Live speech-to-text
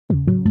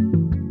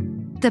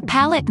The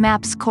palette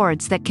maps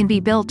chords that can be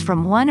built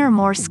from one or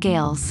more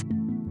scales.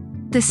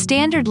 The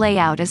standard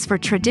layout is for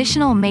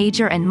traditional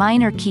major and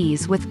minor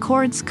keys with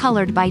chords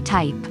colored by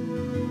type.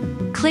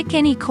 Click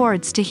any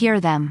chords to hear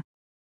them.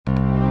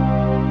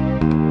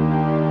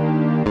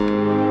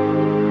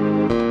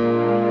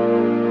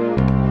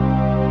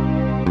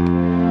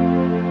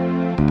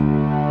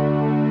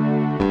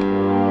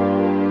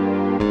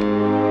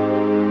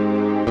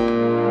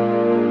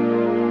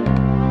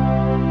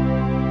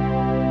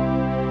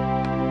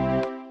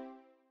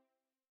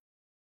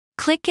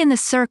 Click in the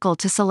circle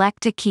to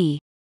select a key.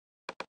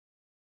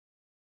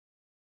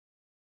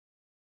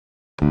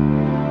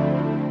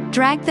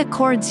 Drag the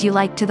chords you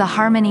like to the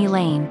harmony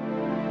lane.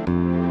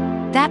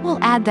 That will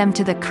add them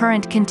to the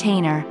current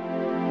container.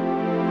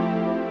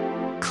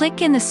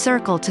 Click in the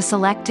circle to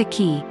select a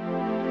key.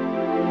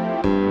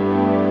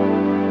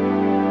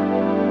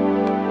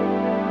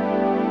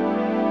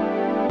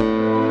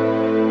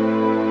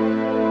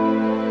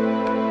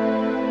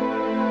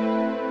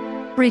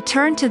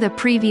 Return to the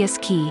previous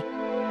key.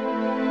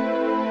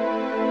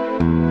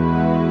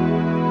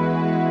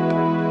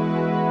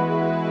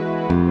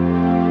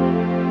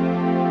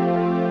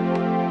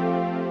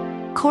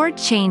 Chord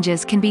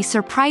changes can be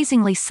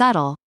surprisingly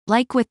subtle,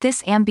 like with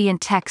this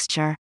ambient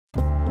texture.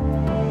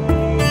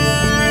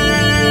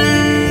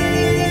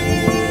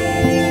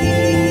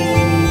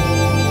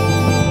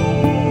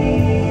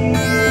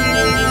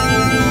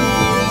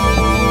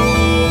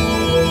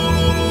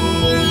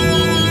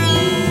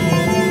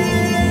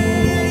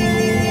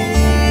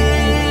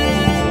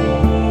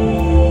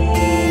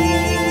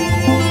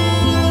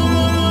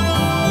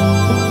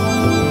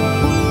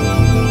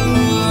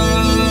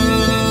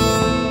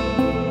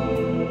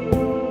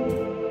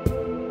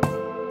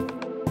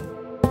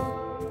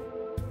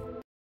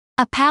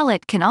 A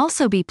palette can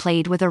also be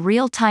played with a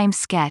real-time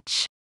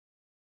sketch.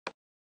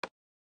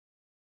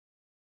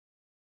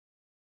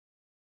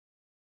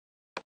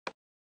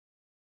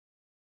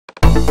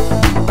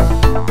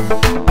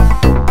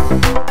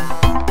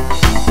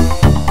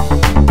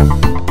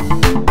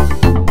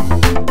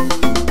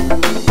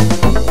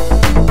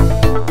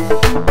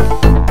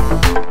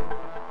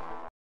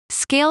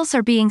 Scales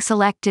are being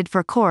selected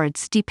for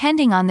chords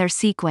depending on their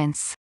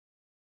sequence.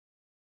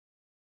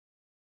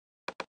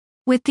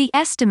 With the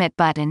Estimate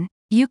button,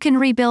 you can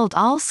rebuild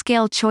all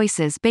scale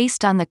choices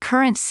based on the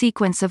current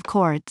sequence of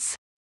chords.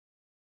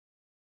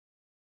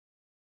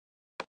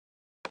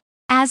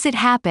 As it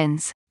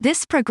happens,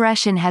 this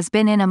progression has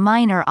been in a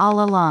minor all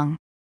along.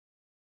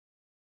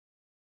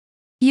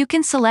 You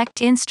can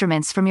select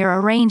instruments from your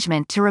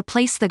arrangement to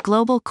replace the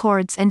global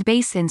chords and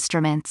bass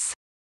instruments.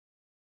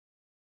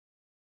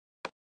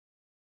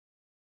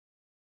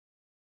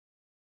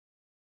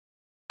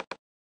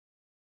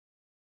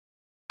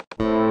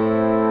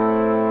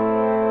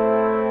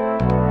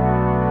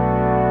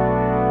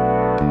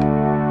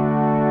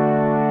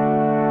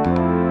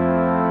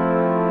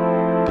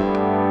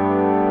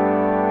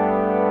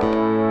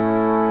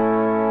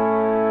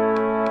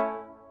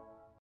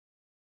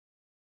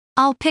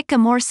 I'll pick a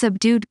more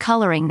subdued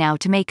coloring now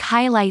to make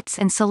highlights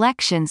and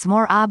selections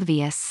more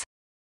obvious.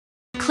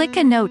 Click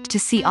a note to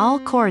see all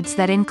chords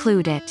that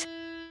include it.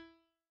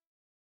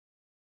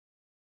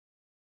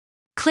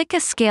 Click a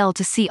scale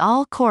to see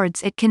all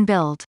chords it can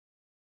build.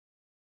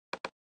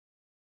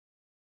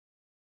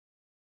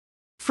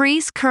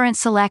 Freeze current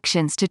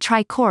selections to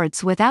try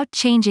chords without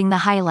changing the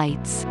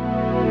highlights.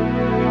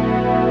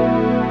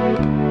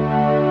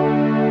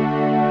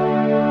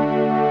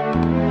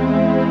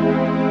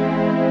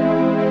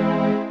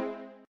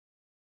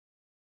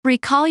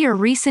 Recall your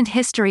recent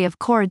history of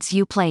chords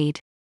you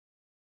played.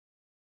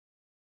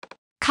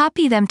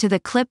 Copy them to the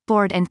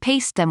clipboard and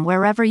paste them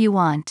wherever you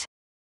want.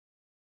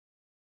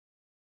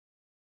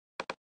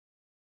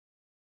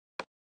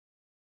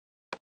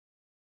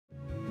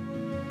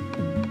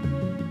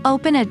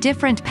 Open a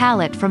different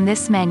palette from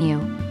this menu.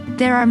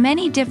 There are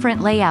many different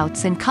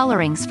layouts and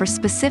colorings for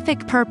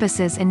specific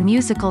purposes and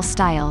musical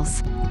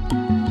styles.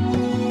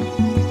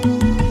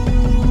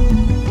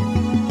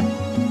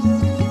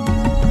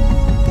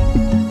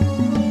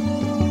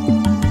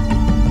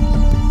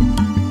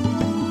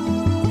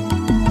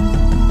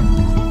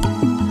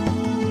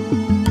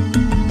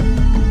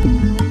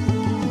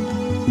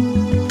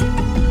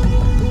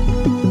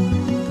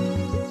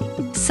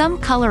 Some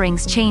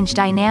colorings change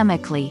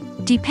dynamically,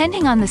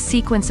 depending on the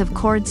sequence of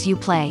chords you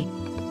play.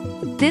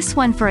 This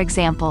one, for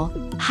example,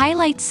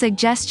 highlights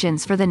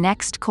suggestions for the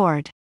next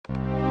chord.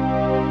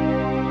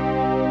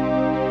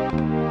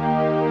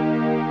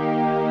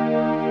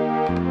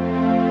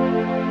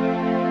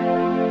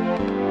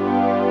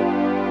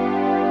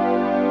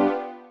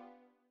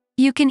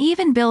 You can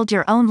even build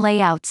your own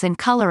layouts and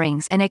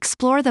colorings and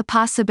explore the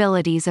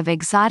possibilities of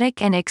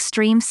exotic and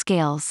extreme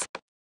scales.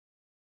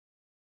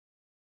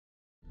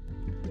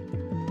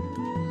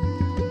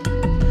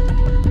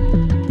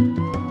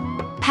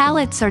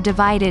 Palettes are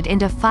divided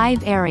into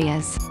 5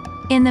 areas.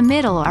 In the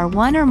middle are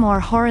one or more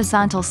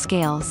horizontal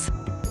scales.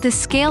 The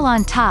scale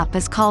on top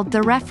is called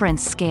the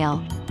reference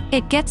scale.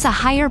 It gets a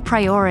higher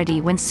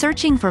priority when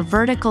searching for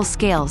vertical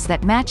scales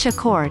that match a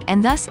chord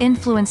and thus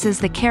influences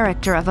the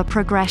character of a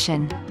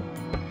progression.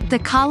 The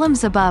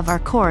columns above are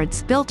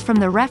chords built from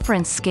the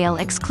reference scale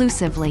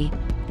exclusively.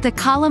 The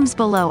columns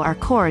below are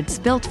chords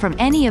built from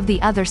any of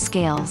the other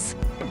scales.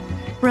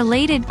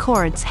 Related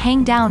chords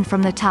hang down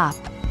from the top.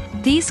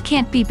 These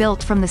can't be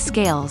built from the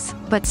scales,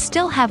 but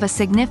still have a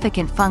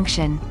significant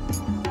function.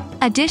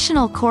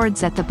 Additional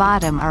chords at the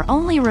bottom are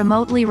only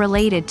remotely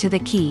related to the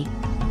key.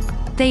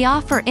 They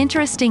offer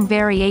interesting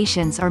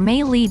variations or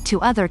may lead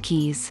to other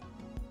keys.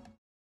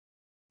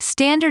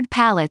 Standard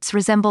palettes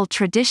resemble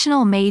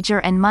traditional major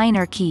and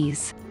minor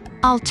keys.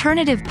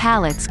 Alternative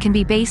palettes can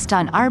be based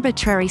on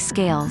arbitrary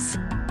scales.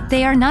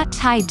 They are not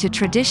tied to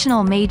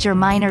traditional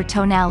major-minor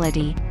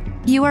tonality.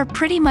 You are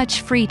pretty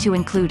much free to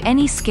include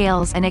any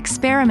scales and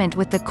experiment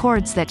with the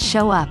chords that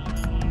show up.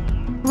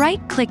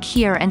 Right-click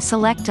here and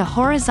select a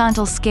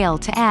horizontal scale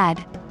to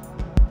add.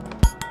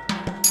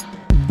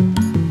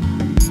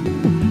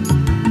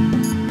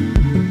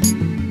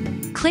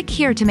 Click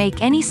here to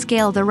make any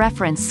scale the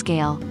reference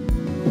scale.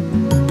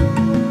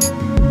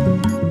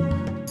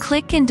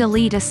 Click and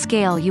delete a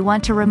scale you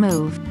want to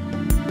remove.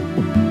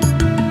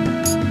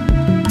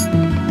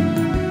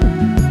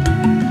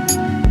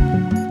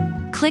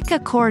 Click a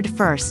chord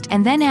first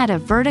and then add a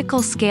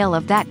vertical scale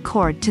of that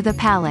chord to the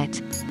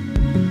palette.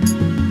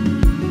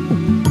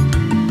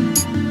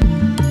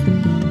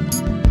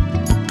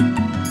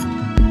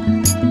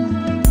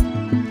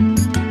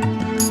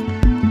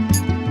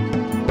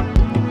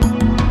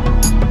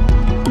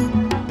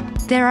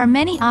 There are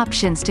many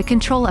options to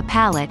control a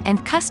palette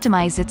and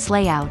customize its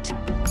layout.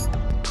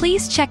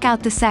 Please check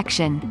out the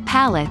section,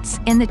 Palettes,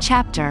 in the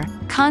chapter,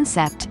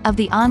 Concept, of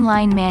the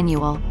online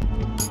manual.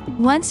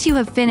 Once you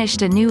have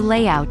finished a new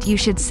layout, you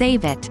should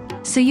save it,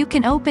 so you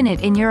can open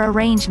it in your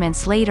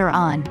arrangements later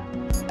on.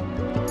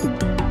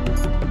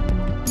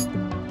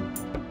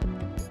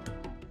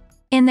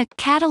 In the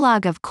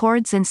Catalog of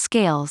Chords and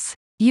Scales,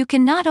 you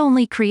can not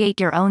only create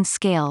your own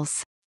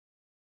scales.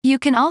 You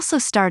can also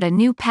start a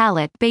new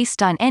palette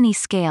based on any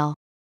scale.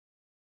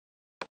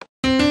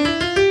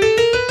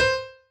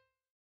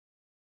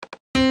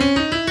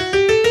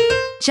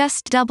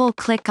 Just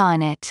double-click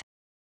on it.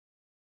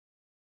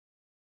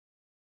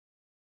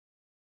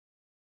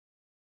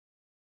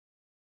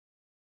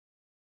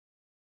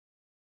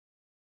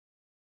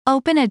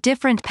 Open a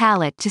different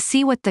palette to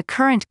see what the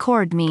current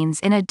chord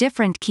means in a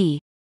different key.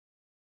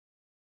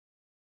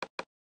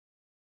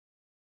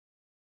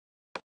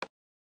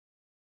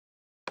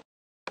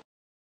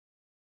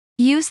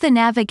 Use the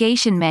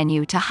navigation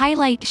menu to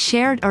highlight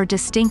shared or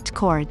distinct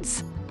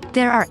chords.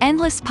 There are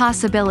endless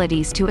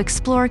possibilities to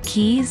explore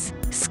keys,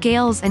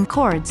 scales and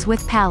chords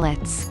with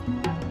palettes.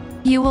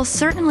 You will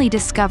certainly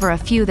discover a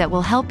few that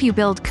will help you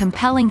build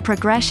compelling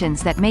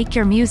progressions that make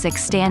your music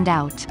stand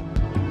out.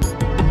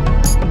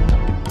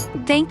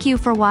 Thank you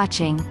for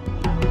watching.